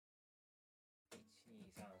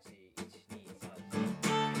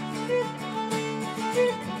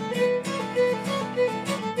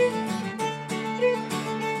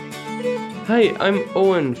Hi, I'm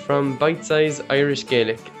Owen from Bite Size Irish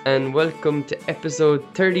Gaelic, and welcome to episode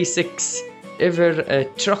 36, ever a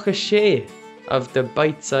trocha sé of the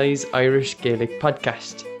Bite Size Irish Gaelic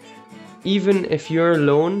podcast. Even if you're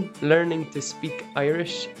alone learning to speak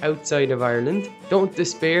Irish outside of Ireland, don't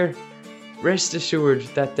despair. Rest assured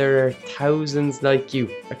that there are thousands like you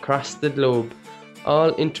across the globe,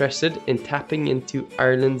 all interested in tapping into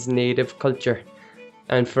Ireland's native culture.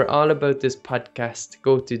 And for all about this podcast,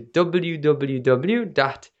 go to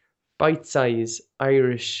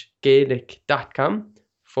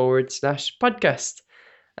www.bitesizeirishgaelic.com/podcast.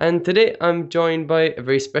 And today I'm joined by a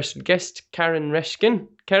very special guest, Karen Reshkin.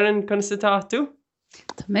 Karen, constatatu?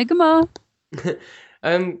 Tá mé go maith.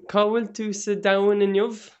 Cáhfuil tú sa domhan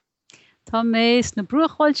inniuh? Tá mé sna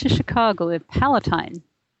brúchailte Chicago i Palatine.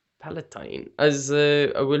 Palatine. As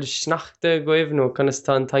a bhfuil sneachta goibh nó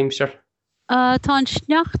conastá an timesir? Tá an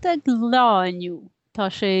sneachta glá inniu. Tá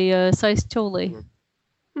sé 6 teolaí.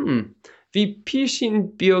 Bhí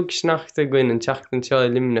píosin beag sneachta goin an teachtain seo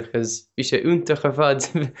limnach as bhí sé úntach a fad.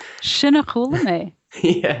 Sinna chula mé.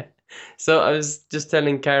 Yeah. So I was just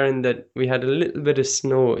telling Karen that we had a little bit of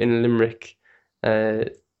snow in Limerick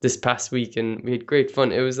this past week, and we had great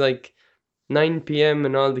fun. It was like 9 p.m.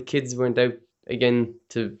 and all the kids went out again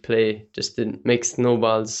to play, just to make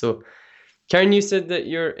snowballs. So Karen, you said that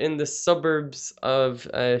you're in the suburbs of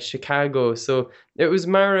Chicago. So it was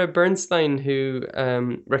Mara Bernstein who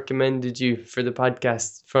recommended you for the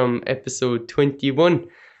podcast from episode 21.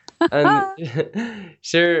 And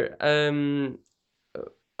sure,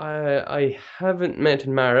 I haven't met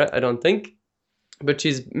Mara, I don't think, but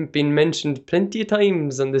she's been mentioned plenty of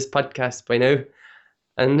times on this podcast by now.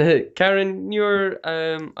 And Karen, you're,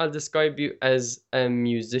 I'll describe you as a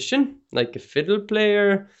musician, like a fiddle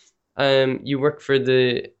player. You work for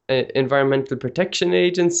the Environmental Protection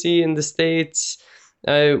Agency in the States.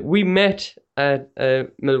 We met at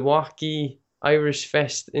Milwaukee Irish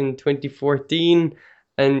Fest in 2014,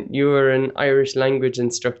 and you are an Irish language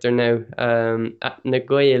instructor now at Na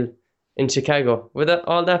Gael in Chicago. Would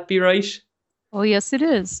all that be right? Oh, yes, it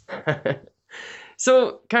is.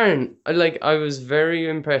 So, Karen, I was very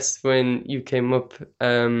impressed when you came up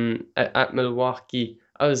at Milwaukee.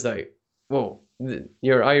 I was like, whoa,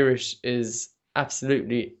 your Irish is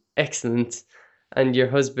absolutely excellent. And your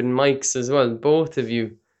husband Mike's as well, both of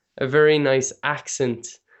you, a very nice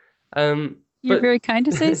accent. You're very kind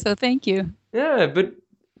to say so, thank you. Yeah, but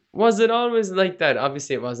was it always like that?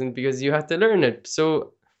 Obviously it wasn't, because you had to learn it.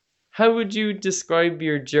 So how would you describe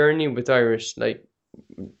your journey with Irish? Like,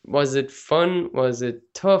 was it fun? Was it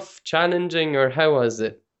tough, challenging, or how was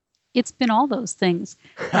it? It's been all those things.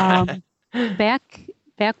 Back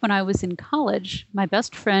when I was in college, my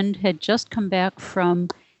best friend had just come back from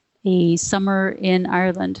a summer in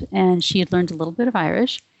Ireland, and she had learned a little bit of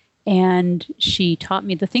Irish, and she taught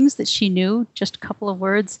me the things that she knew, just a couple of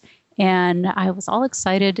words, and I was all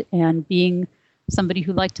excited, and being somebody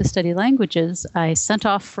who liked to study languages, I sent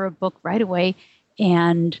off for a book right away,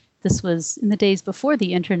 and this was in the days before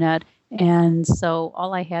the internet, and so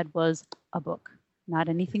all I had was a book, not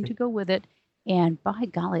anything to go with it. And by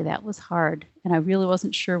golly, that was hard. And I really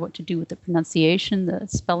wasn't sure what to do with the pronunciation. The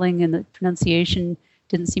spelling and the pronunciation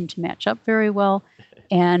didn't seem to match up very well.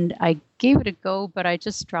 And I gave it a go, but I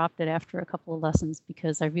just dropped it after a couple of lessons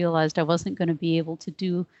because I realized I wasn't going to be able to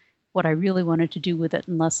do what I really wanted to do with it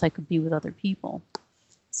unless I could be with other people.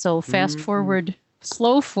 So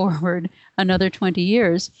slow forward another 20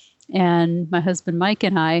 years. And my husband Mike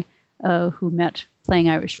and I, who met playing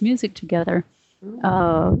Irish music together,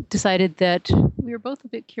 decided that we were both a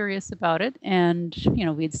bit curious about it. And,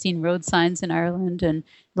 we had seen road signs in Ireland and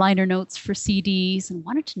liner notes for CDs and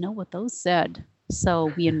wanted to know what those said.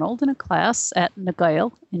 So we enrolled in a class at Na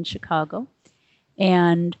Gael in Chicago.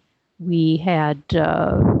 And we had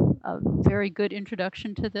a very good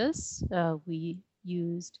introduction to this. We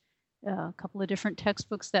used a couple of different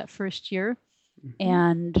textbooks that first year. Mm-hmm.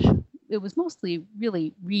 And it was mostly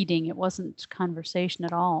really reading. It wasn't conversation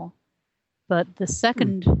at all. But the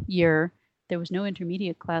second year, there was no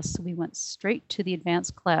intermediate class, so we went straight to the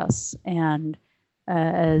advanced class, and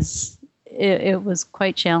as it was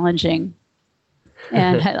quite challenging.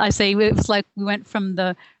 And I say it was like we went from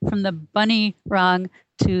the bunny wrong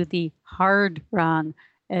to the hard wrong.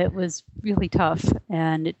 It was really tough,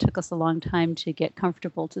 and it took us a long time to get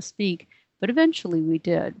comfortable to speak, but eventually we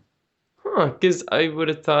did. Because I would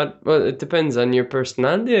have thought, well, it depends on your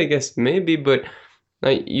personality, I guess, maybe, but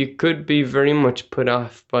you could be very much put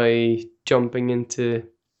off by jumping into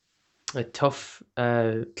a tough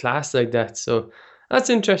class like that. So that's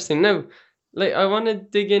interesting. Now, like I want to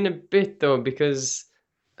dig in a bit though, because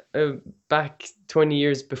uh, back 20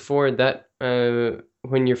 years before that,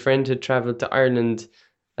 when your friend had traveled to Ireland,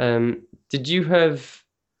 did you have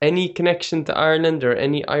any connection to Ireland or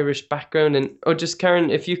any Irish background? And oh, just Karen,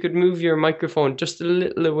 if you could move your microphone just a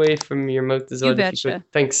little away from your mouth as You well, if you could. betcha.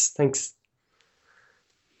 Thanks, thanks.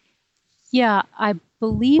 Yeah, I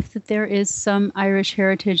believe that there is some Irish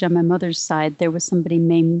heritage on my mother's side. There was somebody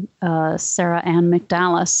named Sarah Ann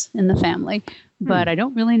McDallas in the family, but Hmm. I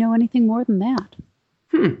don't really know anything more than that.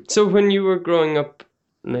 So when you were growing up,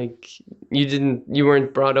 like you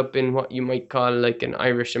weren't brought up in what you might call like an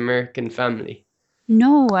Irish American family.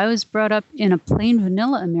 No, I was brought up in a plain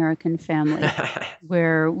vanilla American family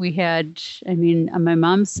where we had, I mean, on my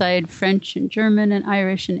mom's side, French and German and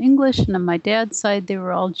Irish and English, and on my dad's side, they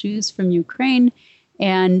were all Jews from Ukraine,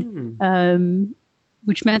 and Hmm.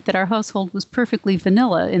 which meant that our household was perfectly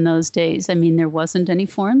vanilla in those days. I mean, there wasn't any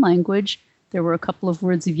foreign language. There were a couple of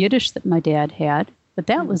words of Yiddish that my dad had, but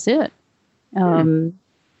that was it. Hmm.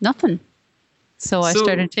 Nothing. So I So,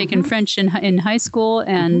 started taking French in high school,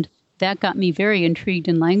 and that got me very intrigued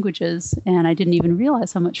in languages. And I didn't even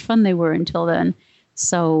realize how much fun they were until then.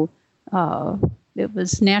 So uh, it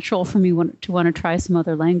was natural for me to want to try some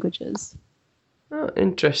other languages. oh,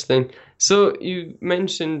 interesting. So you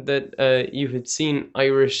mentioned that you had seen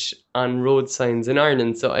Irish on road signs in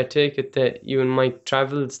Ireland. So I take it that you and Mike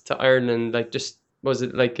traveled to Ireland, like just was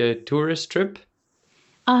it like a tourist trip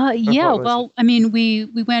or Yeah, what was it? well, I mean, we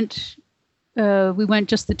went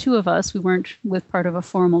just the two of us. We weren't with part of a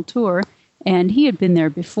formal tour, and he had been there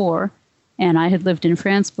before, and I had lived in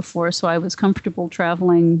France before, so I was comfortable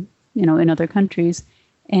traveling, in other countries.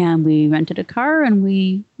 And we rented a car, and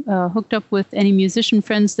we hooked up with any musician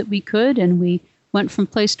friends that we could, and we went from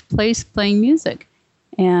place to place playing music,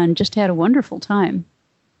 and just had a wonderful time.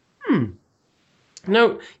 Hmm.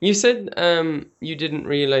 Now, you said you didn't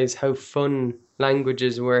realize how fun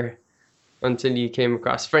languages were until you came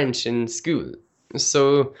across French in school.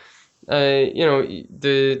 So,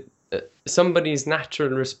 the somebody's natural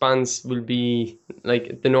response will be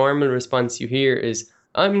like the normal response you hear is,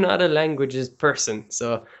 "I'm not a languages person,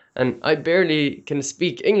 so and I barely can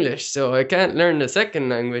speak English, so I can't learn a second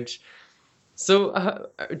language." So,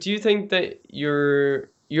 do you think that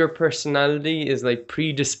your personality is like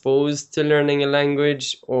predisposed to learning a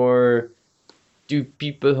language, or do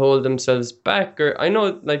people hold themselves back? Or I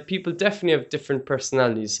know like people definitely have different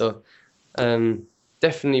personalities, so um,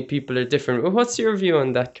 definitely people are different. But what's your view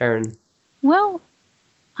on that, Karen? Well,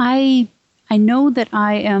 I I know that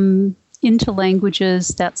I am into languages.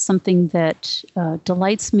 That's something that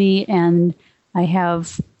delights me, and I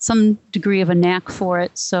have some degree of a knack for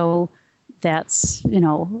it. So that's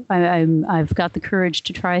I've got the courage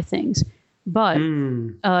to try things. But Hmm.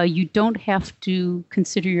 you don't have to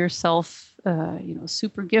consider yourself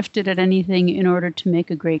super gifted at anything in order to make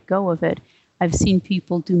a great go of it. I've seen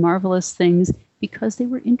people do marvelous things because they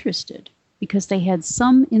were interested, because they had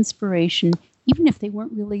some inspiration, even if they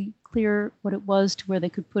weren't really clear what it was to where they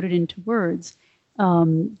could put it into words.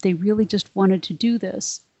 They really just wanted to do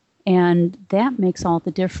this. And that makes all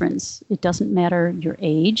the difference. It doesn't matter your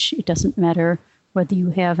age, it doesn't matter whether you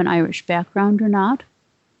have an Irish background or not.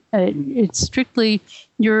 It's strictly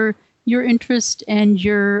your interest and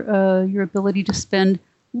your ability to spend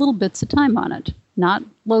little bits of time on it, not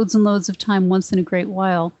loads and loads of time once in a great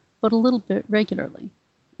while, but a little bit regularly.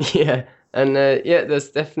 Yeah, and yeah, that's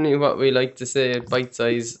definitely what we like to say at Bite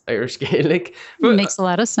Size Irish Gaelic. But Makes a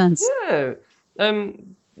lot of sense. yeah,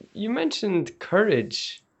 um, you mentioned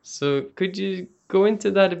courage. So could you go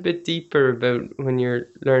into that a bit deeper about when you're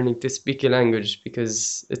learning to speak a language?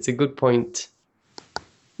 Because it's a good point.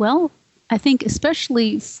 Well, I think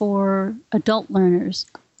especially for adult learners,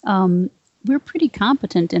 we're pretty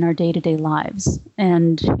competent in our day-to-day lives,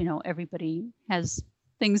 and everybody has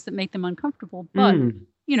things that make them uncomfortable. But Hmm.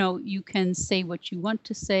 you can say what you want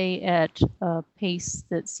to say at a pace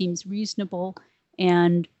that seems reasonable,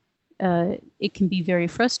 and it can be very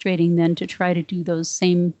frustrating then to try to do those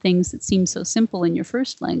same things that seem so simple in your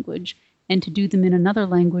first language and to do them in another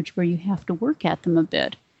language where you have to work at them a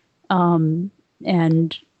bit.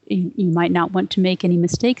 And you might not want to make any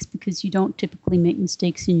mistakes because you don't typically make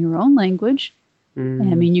mistakes in your own language. I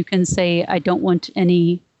Hmm. mean, you can say, I don't want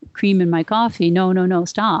any cream in my coffee. No, no, no,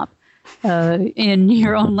 stop. In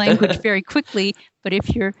your own language very quickly. But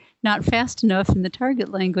if you're not fast enough in the target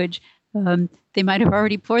language, they might have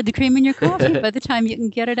already poured the cream in your coffee by the time you can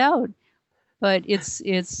get it out. But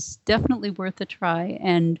it's definitely worth a try,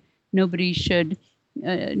 and nobody should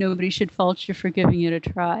nobody should fault you for giving it a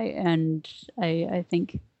try. And I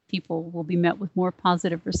think people will be met with more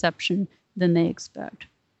positive reception than they expect.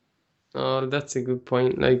 Oh, that's a good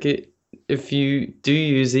point. Like if you do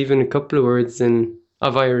use even a couple of words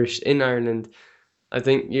of Irish in Ireland, I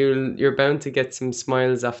think you're bound to get some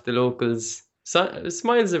smiles off the locals.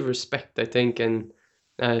 Smiles of respect, I think, and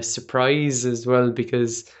surprise as well,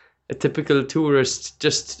 because a typical tourist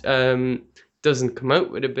just doesn't come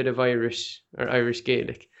out with a bit of Irish or Irish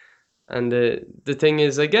Gaelic. And the thing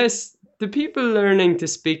is, I guess the people learning to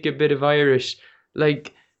speak a bit of Irish,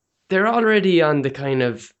 like they're already on the kind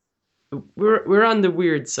of we're on the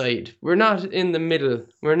weird side. We're not in the middle.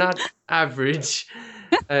 We're not average.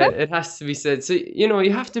 It has to be said. So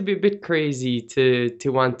you have to be a bit crazy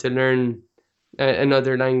to want to learn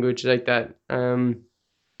another language like that.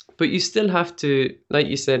 But you still have to, like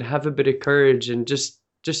you said, have a bit of courage and just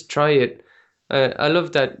try it. I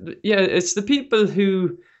love that. Yeah, it's the people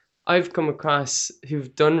who I've come across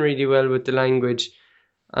who've done really well with the language.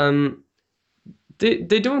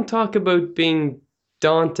 They don't talk about being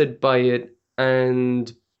daunted by it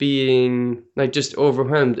and being like just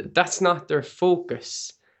overwhelmed. That's not their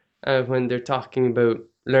focus when they're talking about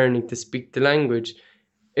learning to speak the language.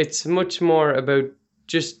 It's much more about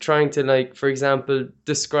just trying to, like, for example,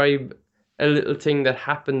 describe a little thing that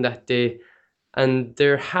happened that day, and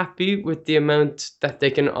they're happy with the amount that they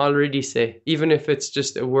can already say, even if it's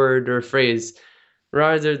just a word or a phrase,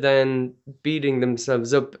 rather than beating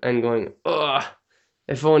themselves up and going, oh,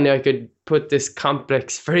 if only I could put this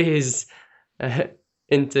complex phrase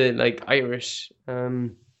into like Irish.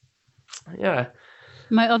 Yeah.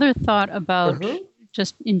 My other thought about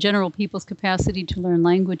just in general people's capacity to learn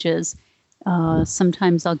languages,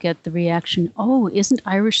 sometimes I'll get the reaction, oh, isn't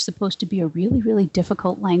Irish supposed to be a really, really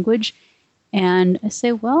difficult language? And I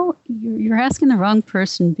say, well, you're asking the wrong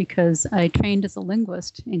person, because I trained as a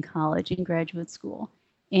linguist in college, in graduate school.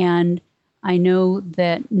 And I know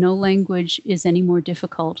that no language is any more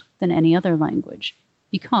difficult than any other language,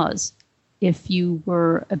 because if you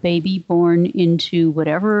were a baby born into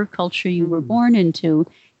whatever culture you were born into,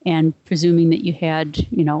 and presuming that you had,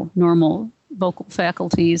 normal vocal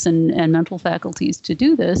faculties and mental faculties to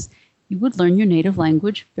do this, you would learn your native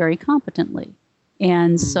language very competently.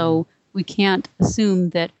 And so we can't assume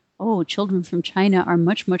that, oh, children from China are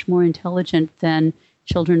much, much more intelligent than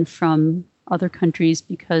children from other countries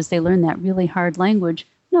because they learn that really hard language.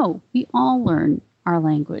 No, we all learn our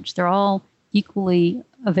language. They're all equally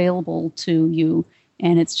available to you,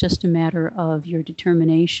 and it's just a matter of your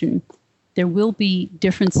determination. There will be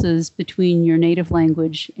differences between your native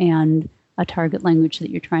language and a target language that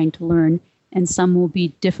you're trying to learn, and some will be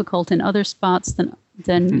difficult in other spots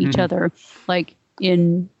than each other. Like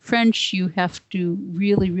in French, you have to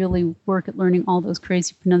really, really work at learning all those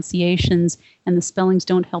crazy pronunciations, and the spellings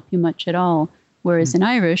don't help you much at all. Whereas in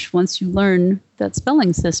Irish, once you learn that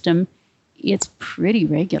spelling system, it's pretty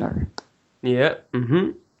regular. Yeah.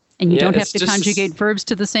 And you don't have to conjugate verbs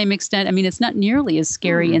to the same extent. I mean, it's not nearly as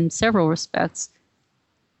scary in several respects.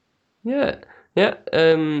 Yeah.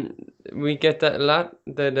 We get that a lot,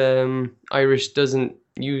 that Irish doesn't,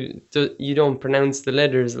 you don't pronounce the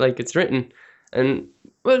letters like it's written. And,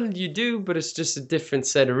 well, you do, but it's just a different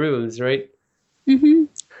set of rules, right?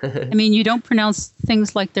 I mean, you don't pronounce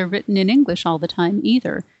things like they're written in English all the time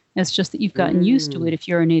either. It's just that you've gotten used to it if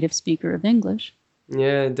you're a native speaker of English.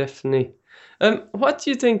 Yeah, definitely. What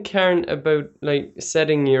do you think, Karen, about like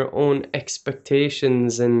setting your own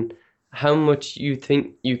expectations and how much you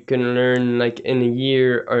think you can learn, like in a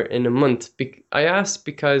year or in a month? I ask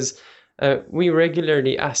because we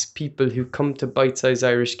regularly ask people who come to Bite Size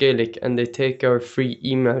Irish Gaelic and they take our free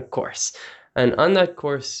email course. And on that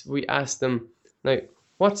course, we ask them, like,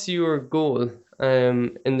 what's your goal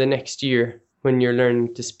in the next year when you're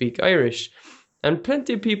learning to speak Irish? And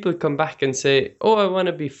plenty of people come back and say, oh, I want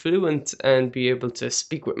to be fluent and be able to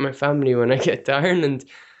speak with my family when I get to Ireland.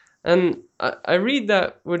 And I read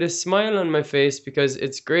that with a smile on my face, because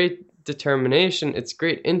it's great determination, it's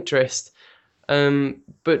great interest.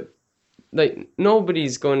 But like,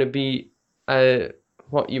 nobody's going to be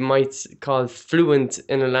what you might call fluent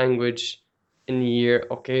in a language in a year.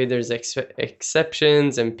 Okay, there's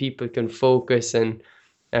exceptions, and people can focus and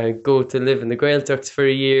go to live in the Gaeltacht for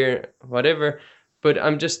a year, whatever. But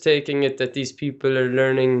I'm just taking it that these people are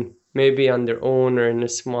learning maybe on their own or in a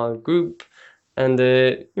small group, and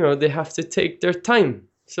they have to take their time.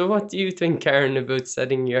 So what do you think, Karen, about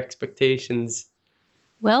setting your expectations?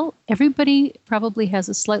 Well, everybody probably has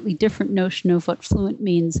a slightly different notion of what fluent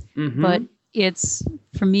means, but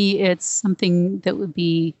for me, it's something that would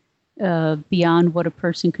be beyond what a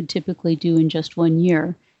person could typically do in just 1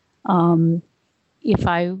 year. If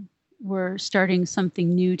I were starting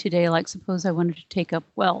something new today, like suppose I wanted to take up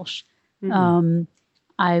Welsh, Mm.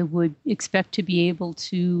 I would expect to be able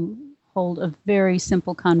to hold a very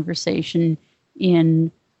simple conversation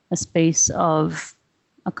in a space of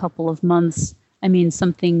a couple of months. I mean,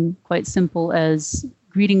 something quite simple as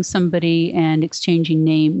greeting somebody and exchanging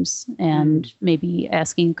names and maybe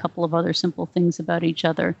asking a couple of other simple things about each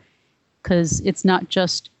other. Because it's not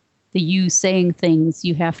just the you saying things,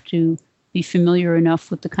 you have to be familiar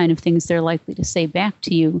enough with the kind of things they're likely to say back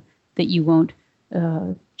to you that you won't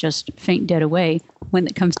just faint dead away when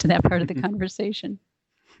it comes to that part of the conversation.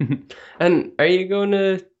 And are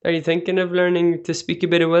you thinking of learning to speak a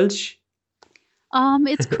bit of Welsh?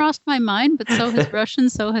 It's crossed my mind, but so has Russian,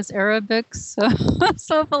 so has Arabic, so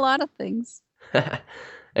have a lot of things.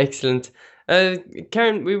 Excellent.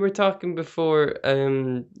 Karen, we were talking before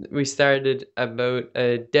we started about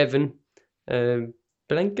Devon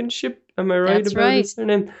Blankenship. Am I right That's about right. his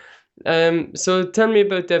surname? So tell me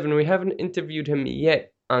about Devon. We haven't interviewed him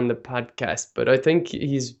yet on the podcast, but I think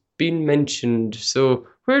he's been mentioned. So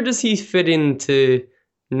where does he fit into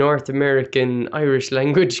North American Irish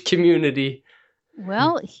language community?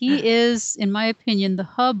 Well, he is, in my opinion, the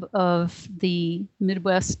hub of the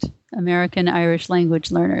Midwest American Irish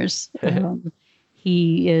language learners.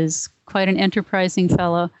 He is quite an enterprising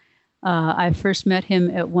fellow. I first met him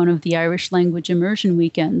at one of the Irish language immersion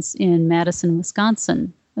weekends in Madison,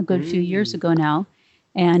 Wisconsin, a good few years ago now.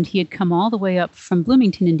 And he had come all the way up from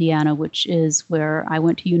Bloomington, Indiana, which is where I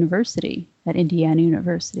went to university, at Indiana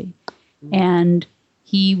University. And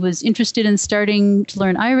he was interested in starting to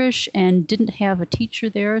learn Irish and didn't have a teacher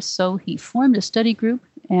there, so he formed a study group,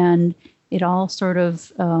 and it all sort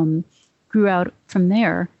of grew out from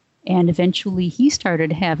there. And eventually he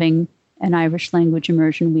started having an Irish language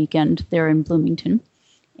immersion weekend there in Bloomington.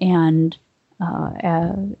 And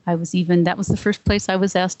that was the first place I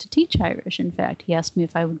was asked to teach Irish, in fact. He asked me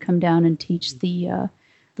if I would come down and teach the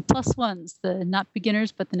plus ones, the not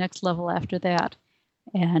beginners, but the next level after that.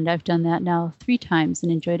 And I've done that now 3 times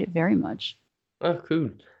and enjoyed it very much. Oh, cool.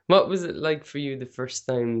 What was it like for you the first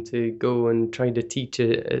time to go and try to teach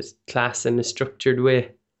a class in a structured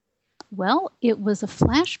way? Well, it was a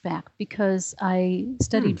flashback because I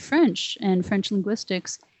studied French and French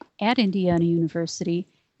linguistics at Indiana University.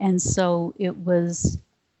 And so it was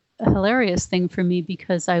a hilarious thing for me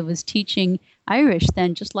because I was teaching Irish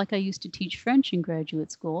then, just like I used to teach French in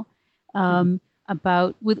graduate school.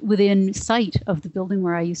 About within sight of the building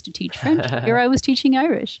where I used to teach French. Here I was teaching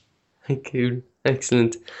Irish. Cool.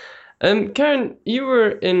 Excellent. Karen, you were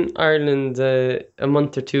in Ireland a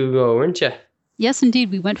month or 2 ago, weren't you? Yes,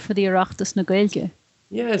 indeed. We went for the Oireachtas na Gaeilge.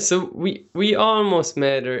 Yeah, so we almost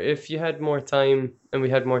met her. If you had more time and we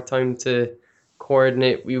had more time to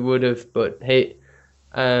coordinate, we would have. But hey,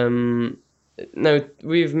 now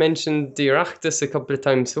we've mentioned the Oireachtas a couple of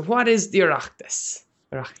times. So what is the Oireachtas?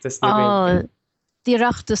 Oireachtas na Gaeilge. The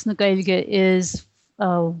Oireachtas na Gaeilge is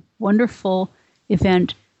a wonderful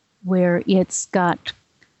event where it's got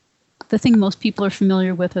the thing most people are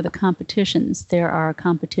familiar with are the competitions. There are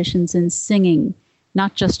competitions in singing,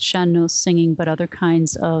 not just sean-nós singing, but other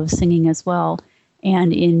kinds of singing as well.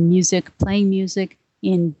 And in music, playing music,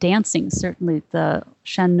 in dancing, certainly the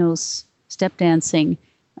sean-nós step dancing.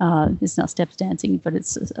 It's not step dancing, but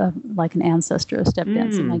it's like an ancestor of step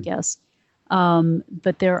dancing, I guess.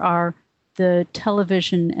 But there are the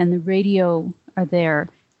television and the radio are there.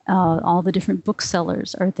 All the different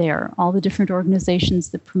booksellers are there. All the different organizations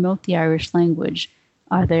that promote the Irish language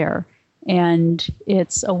are there. And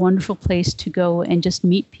it's a wonderful place to go and just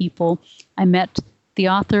meet people. I met the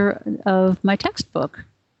author of my textbook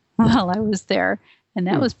while I was there, and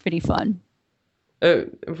that was pretty fun.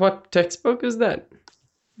 What textbook is that?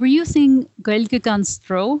 We're using Gaeilge gan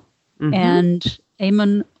Stro, and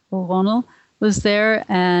Eamon O'Connell was there,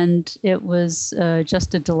 and it was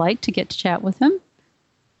just a delight to get to chat with him.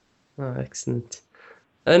 Oh, excellent.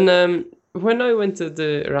 And when I went to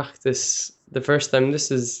the Oireachtas the first time,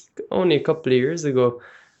 this is only a couple of years ago,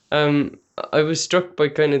 I was struck by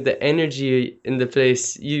kind of the energy in the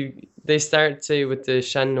place. They start, say, with the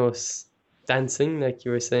sean-nós dancing, like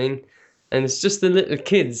you were saying, and it's just the little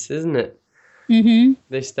kids, isn't it? Mm-hmm.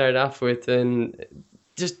 They start off with, and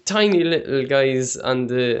just tiny little guys on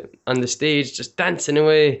the stage just dancing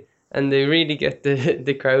away, and they really get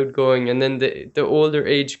the crowd going. And then the older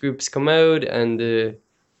age groups come out, and the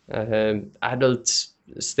adult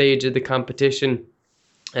stage of the competition,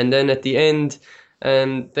 and then at the end,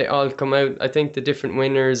 they all come out. I think the different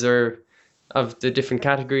winners of the different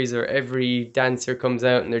categories, or every dancer comes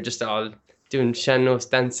out, and they're just all doing sean-nós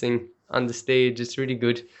dancing on the stage. It's really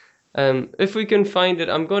good. If we can find it,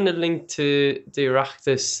 I'm going to link to the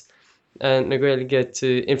Oireachtas and Naguel get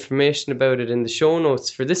to information about it in the show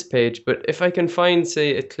notes for this page. But if I can find,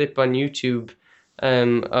 say, a clip on YouTube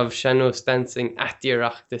of Sean-nós dancing at the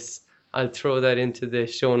Oireachtas, I'll throw that into the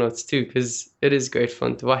show notes too, because it is great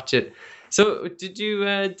fun to watch it. So did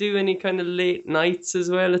you do any kind of late nights as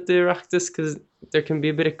well at the Oireachtas? Because there can be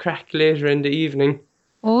a bit of crack later in the evening.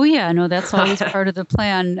 Oh yeah, no, that's always part of the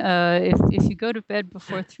plan. If you go to bed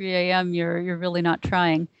before 3 a.m., you're really not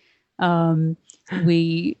trying.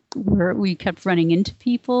 We kept running into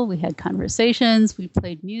people. We had conversations. We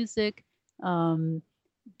played music.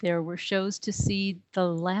 There were shows to see. The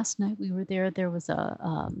last night we were there was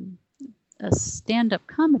a stand-up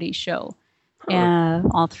comedy show,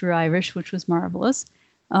 all through Irish, which was marvelous.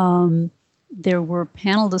 There were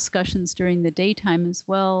panel discussions during the daytime as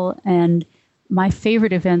well, and my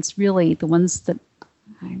favorite events, really, the ones that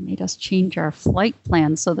made us change our flight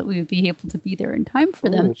plans so that we would be able to be there in time for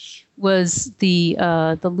them, was the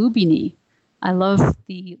Lubini. I love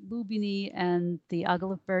the Lubini and the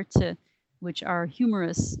Agla Berta, which are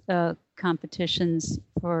humorous competitions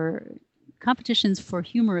for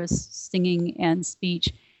humorous singing and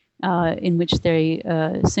speech, in which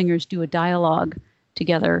singers do a dialogue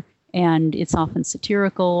together, and it's often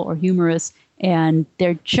satirical or humorous, and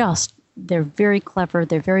they're very clever,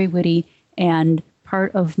 they're very witty, and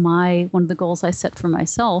part of one of the goals I set for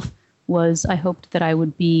myself was I hoped that I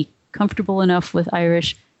would be comfortable enough with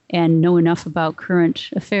Irish and know enough about current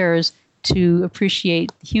affairs to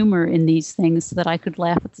appreciate the humor in these things so that I could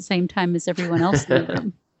laugh at the same time as everyone else in the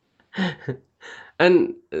room.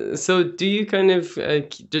 And so do you kind of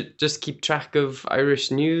just keep track of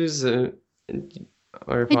Irish news? Or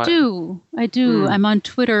what? I do. I'm on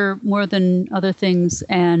Twitter more than other things,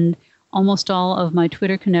 and almost all of my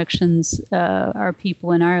Twitter connections are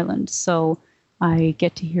people in Ireland, so I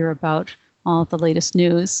get to hear about all the latest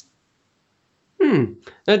news. Do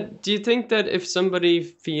you think that if somebody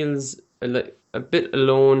feels like a bit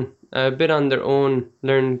alone, a bit on their own,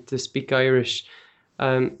 learn to speak Irish,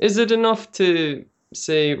 is it enough to,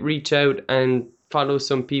 say, reach out and follow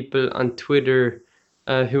some people on Twitter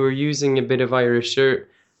who are using a bit of Irish, or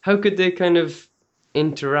how could they kind of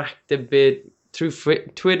interact a bit through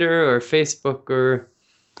Twitter or Facebook or?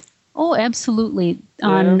 Oh, absolutely. Yeah.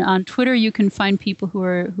 On Twitter, you can find people who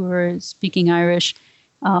are speaking Irish.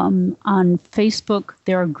 On Facebook,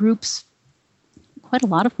 there are groups, quite a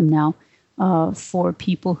lot of them now, for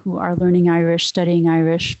people who are learning Irish, studying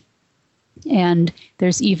Irish. And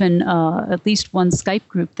there's even at least one Skype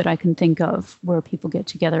group that I can think of where people get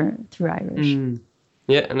together through Irish.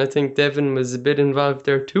 Yeah, and I think Devin was a bit involved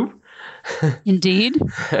there too. Indeed.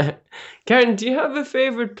 Karen, do you have a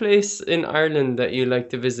favorite place in Ireland that you like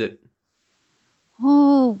to visit?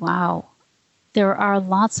 Oh, wow. There are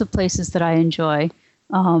lots of places that I enjoy.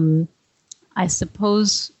 I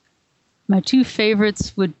suppose my two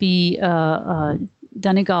favorites would be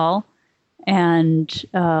Donegal and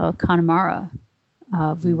Connemara.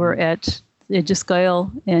 We were at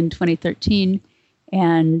Idjascail in 2013,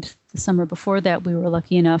 and the summer before that we were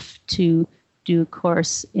lucky enough to do a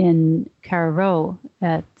course in Carrow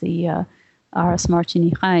at the Áras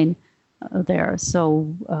Martín Chain there.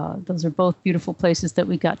 So those are both beautiful places that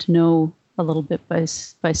we got to know a little bit by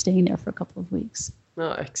staying there for a couple of weeks.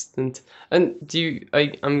 Oh, excellent. And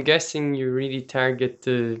I'm guessing you really target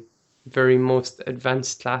the very most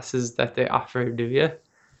advanced classes that they offer, do you?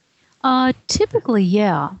 Typically,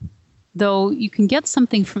 yeah. Though you can get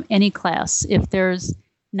something from any class. If there's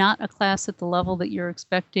not a class at the level that you're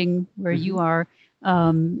expecting where you are,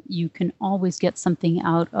 you can always get something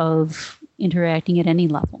out of interacting at any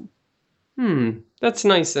level. That's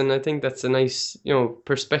nice, and I think that's a nice,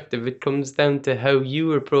 perspective. It comes down to how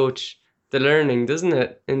you approach the learning, doesn't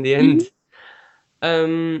it, in the end?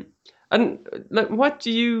 And like, what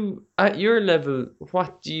do you, at your level,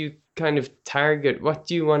 what do you kind of target? What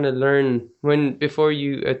do you want to learn before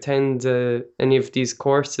you attend any of these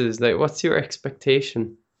courses? Like, what's your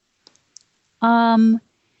expectation? I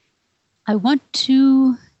want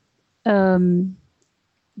to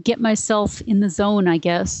get myself in the zone, I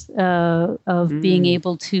guess, of being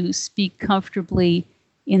able to speak comfortably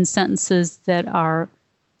in sentences that are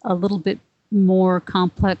a little bit more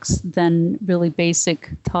complex than really basic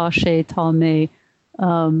tá sé, tá mé,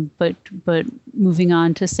 but moving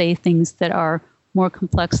on to say things that are more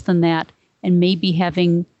complex than that, and maybe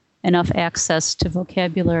having enough access to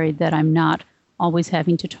vocabulary that I'm not always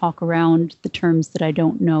having to talk around the terms that I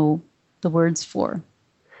don't know the words for.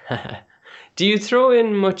 Do you throw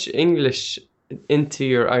in much English into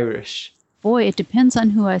your Irish? Boy, it depends on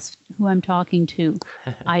who I'm talking to.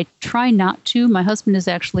 I try not to. My husband is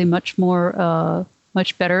actually much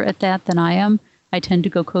better at that than I am. I tend to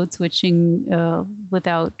go code switching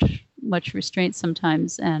without much restraint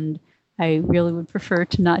sometimes, and I really would prefer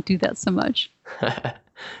to not do that so much.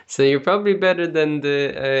 So you're probably better than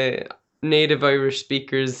the native Irish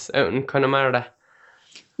speakers out in Connemara.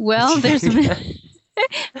 Well,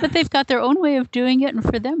 but they've got their own way of doing it, and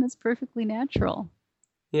for them, it's perfectly natural.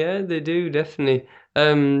 Yeah, they do, definitely.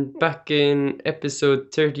 Back in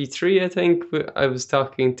episode 33, I think, I was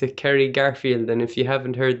talking to Kerry Garfield, and if you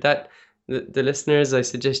haven't heard that, the listeners, I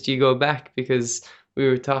suggest you go back because we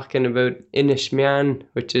were talking about Inishmean,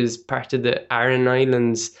 which is part of the Aran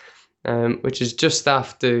Islands, which is just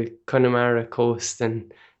off the Connemara coast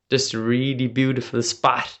and just a really beautiful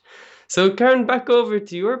spot. So, Karen, back over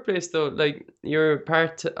to your place though. Like, you're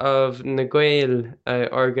part of Naguil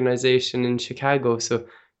organization in Chicago. So,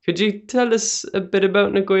 could you tell us a bit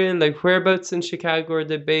about Naguil? Like, whereabouts in Chicago are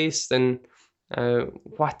they based, and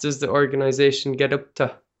what does the organization get up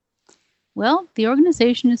to? Well, the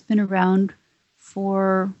organization has been around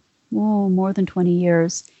for more than 20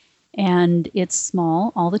 years, and it's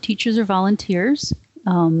small. All the teachers are volunteers.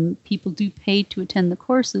 People do pay to attend the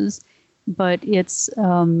courses, but it's,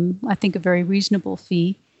 I think, a very reasonable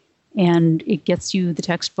fee, and it gets you the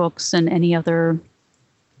textbooks and any other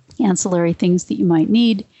ancillary things that you might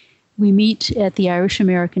need. We meet at the Irish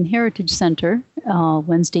American Heritage Center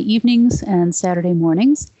Wednesday evenings and Saturday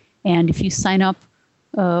mornings, and if you sign up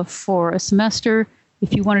for a semester,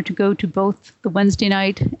 if you wanted to go to both the Wednesday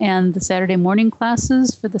night and the Saturday morning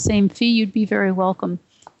classes for the same fee, you'd be very welcome.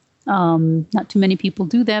 Not too many people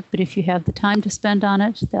do that, but if you have the time to spend on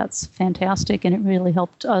it, that's fantastic, and it really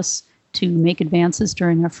helped us to make advances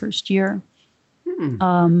during our first year.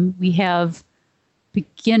 We have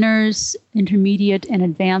beginners, intermediate, and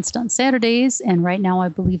advanced on Saturdays, and right now I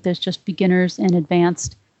believe there's just beginners and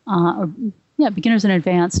advanced, beginners and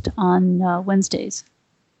advanced on Wednesdays.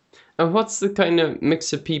 And what's the kind of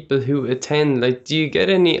mix of people who attend? Like, do you get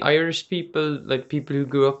any Irish people, like people who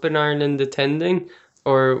grew up in Ireland attending?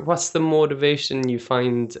 Or what's the motivation you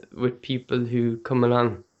find with people who come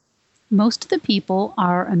along? Most of the people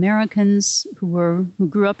are Americans who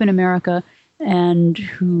grew up in America and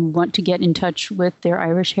who want to get in touch with their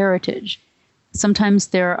Irish heritage. Sometimes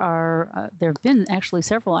there have been actually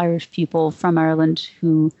several Irish people from Ireland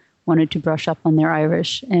who wanted to brush up on their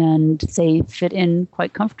Irish, and they fit in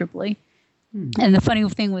quite comfortably. And the funny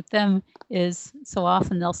thing with them is so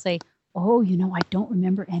often they'll say, "Oh, I don't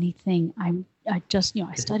remember anything. I just,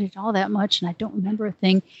 I studied all that much and I don't remember a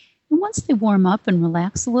thing." And once they warm up and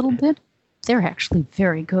relax a little bit, they're actually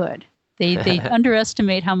very good. They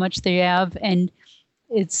underestimate how much they have, and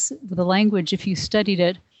it's the language. If you studied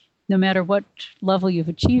it, no matter what level you've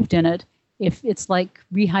achieved in it, if it's like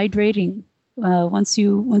rehydrating. Once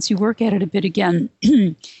you work at it a bit again,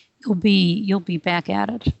 you'll be back at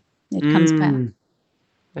it. It comes back.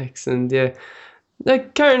 Excellent, yeah.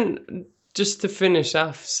 Like, Karen, just to finish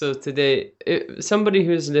off, so today, somebody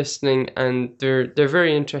who's listening and they're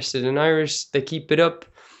very interested in Irish, they keep it up,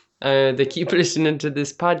 they keep listening to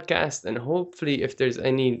this podcast, and hopefully if there's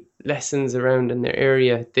any lessons around in their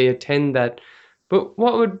area, they attend that. But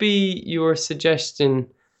what would be your suggestion,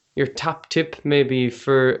 your top tip maybe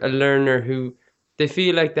for a learner who they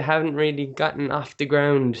feel like they haven't really gotten off the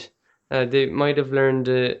ground? They might have learned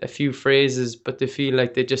a few phrases, but they feel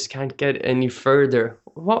like they just can't get any further.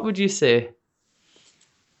 What would you say?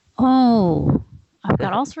 Oh, I've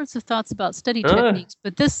got all sorts of thoughts about study techniques,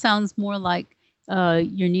 but this sounds more like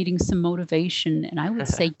you're needing some motivation. And I would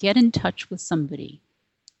say get in touch with somebody.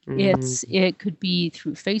 It could be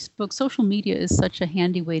through Facebook. Social media is such a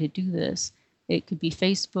handy way to do this. It could be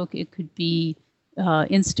Facebook. It could be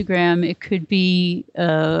Instagram. It could be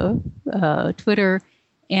Twitter.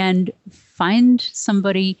 And find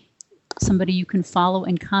somebody you can follow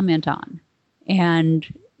and comment on. And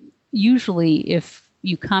usually if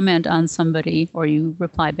you comment on somebody or you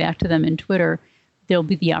reply back to them in Twitter, there'll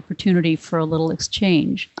be the opportunity for a little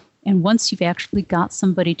exchange. And once you've actually got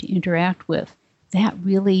somebody to interact with, that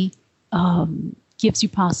really gives you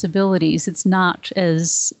possibilities. It's not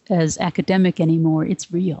as academic anymore.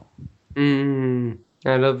 It's real. I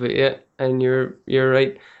love it, yeah. And you're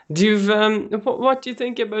right. Do you've what do you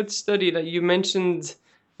think about study? Like you mentioned,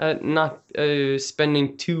 not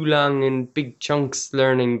spending too long in big chunks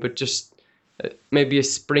learning, but just maybe a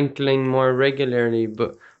sprinkling more regularly.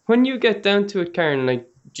 But when you get down to it, Karen, like,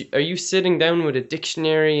 are you sitting down with a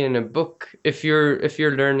dictionary and a book if you're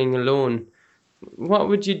learning alone? What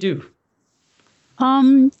would you do?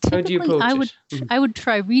 Typically, How do you approach it? I would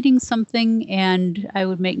try reading something, and I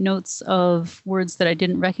would make notes of words that I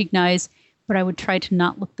didn't recognize, but I would try to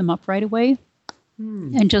not look them up right away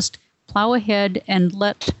and just plow ahead and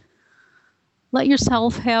let let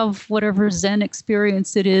yourself have whatever Zen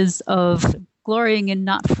experience it is of glorying in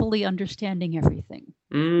not fully understanding everything.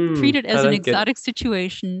 Treat it as an exotic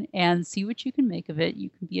situation and see what you can make of it. You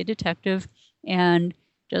can be a detective and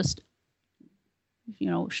just,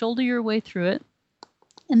 shoulder your way through it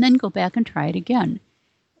and then go back and try it again.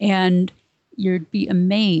 And you'd be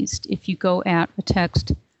amazed if you go at a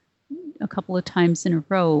text a couple of times in a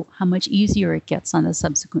row, how much easier it gets on the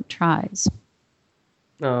subsequent tries.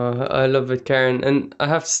 Oh, I love it, Karen. And I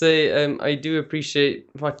have to say, I do appreciate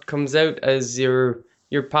what comes out as your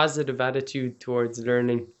positive attitude towards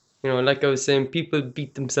learning. Like I was saying, people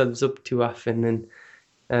beat themselves up too often,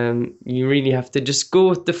 and you really have to just go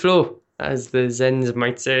with the flow, as the Zens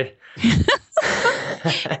might say.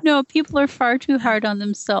 No, people are far too hard on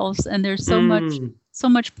themselves, and there's so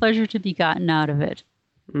much pleasure to be gotten out of it.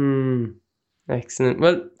 Excellent.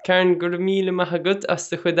 Well, Karen, gur míle maithagad as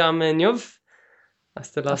the chudama inniuv.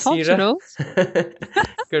 Hasta la sira.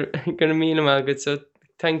 Gur míle maithagad. So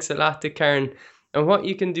thanks a lot to Karen. And what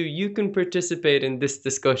you can do, you can participate in this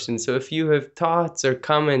discussion. So if you have thoughts or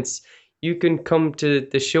comments, you can come to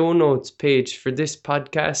the show notes page for this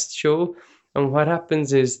podcast show. And what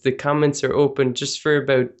happens is the comments are open just for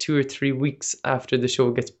about 2 or 3 weeks after the show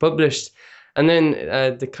gets published. And then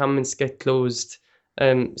the comments get closed.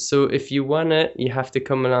 So if you wanna, you have to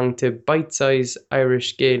come along to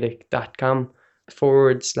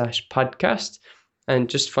bitesizirishgaelic.com/podcast and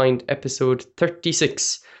just find episode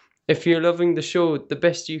 36. If you're loving the show, the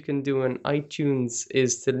best you can do on iTunes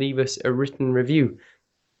is to leave us a written review.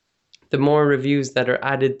 The more reviews that are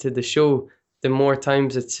added to the show, the more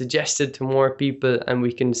times it's suggested to more people, and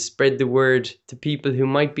we can spread the word to people who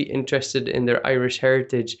might be interested in their Irish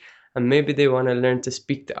heritage and maybe they want to learn to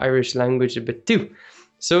speak the Irish language a bit too.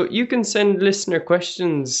 So you can send listener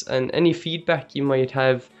questions and any feedback you might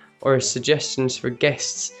have or suggestions for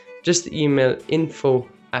guests. Just email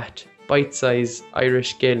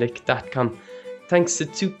info@bitesizirishgaelic.com. Thanks to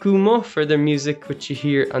Tukumo for their music, which you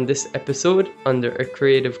hear on this episode under a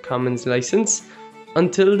Creative Commons license.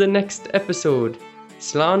 Until the next episode,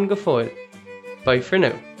 Slán go fóill. Bye for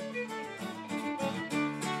now.